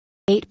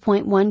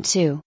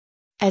8.12.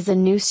 As a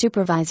new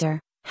supervisor,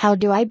 how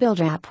do I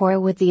build rapport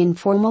with the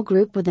informal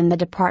group within the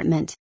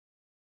department?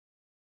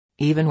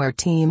 Even where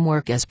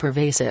teamwork is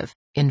pervasive,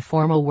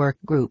 informal work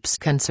groups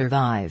can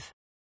survive.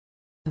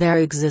 Their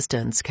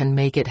existence can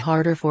make it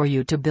harder for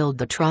you to build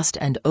the trust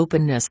and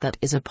openness that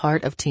is a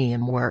part of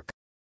teamwork.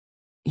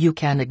 You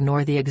can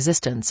ignore the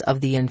existence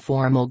of the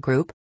informal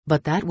group,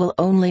 but that will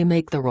only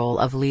make the role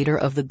of leader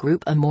of the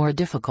group a more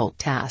difficult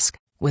task,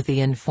 with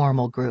the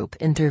informal group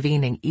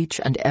intervening each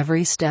and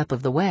every step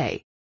of the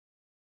way.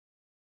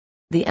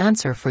 The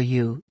answer for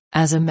you,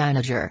 as a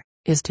manager,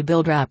 is to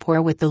build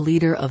rapport with the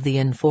leader of the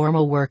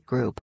informal work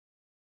group.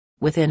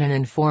 Within an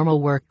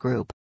informal work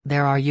group,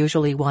 there are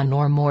usually one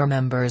or more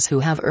members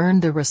who have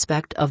earned the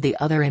respect of the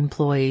other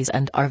employees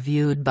and are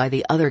viewed by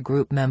the other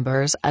group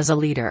members as a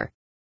leader.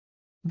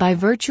 By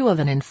virtue of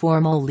an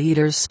informal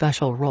leader's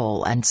special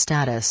role and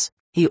status,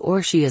 he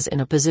or she is in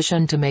a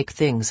position to make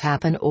things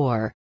happen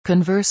or,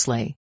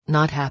 conversely,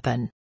 not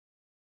happen.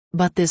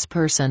 But this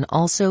person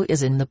also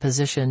is in the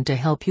position to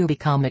help you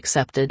become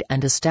accepted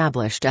and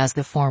established as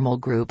the formal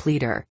group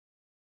leader.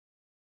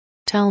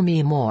 Tell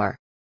me more.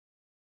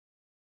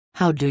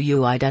 How do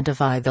you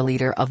identify the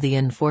leader of the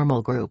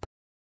informal group?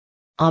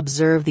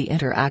 Observe the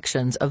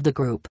interactions of the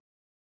group.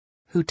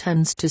 Who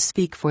tends to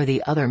speak for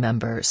the other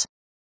members?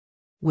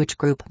 Which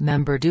group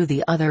member do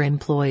the other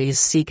employees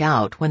seek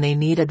out when they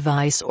need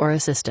advice or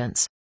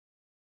assistance?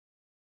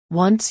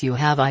 Once you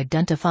have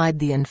identified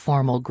the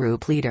informal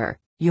group leader,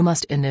 you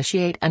must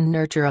initiate and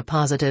nurture a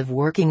positive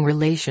working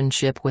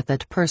relationship with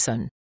that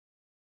person.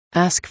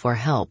 Ask for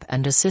help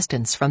and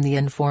assistance from the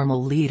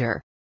informal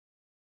leader.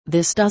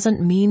 This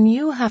doesn't mean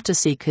you have to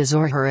seek his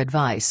or her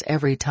advice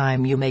every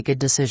time you make a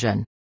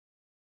decision.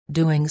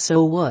 Doing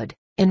so would,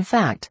 in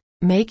fact,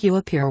 make you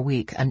appear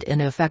weak and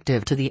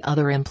ineffective to the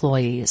other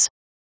employees.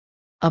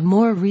 A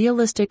more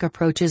realistic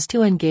approach is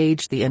to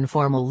engage the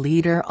informal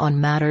leader on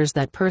matters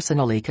that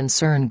personally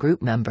concern group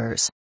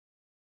members.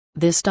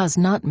 This does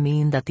not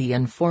mean that the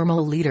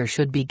informal leader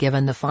should be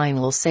given the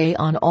final say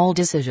on all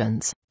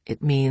decisions,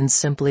 it means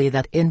simply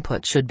that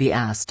input should be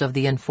asked of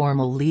the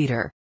informal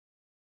leader.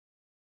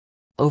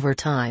 Over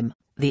time,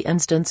 the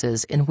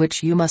instances in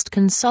which you must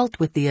consult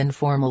with the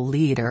informal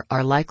leader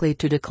are likely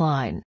to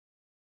decline.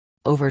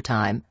 Over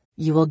time,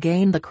 you will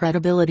gain the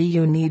credibility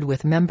you need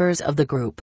with members of the group.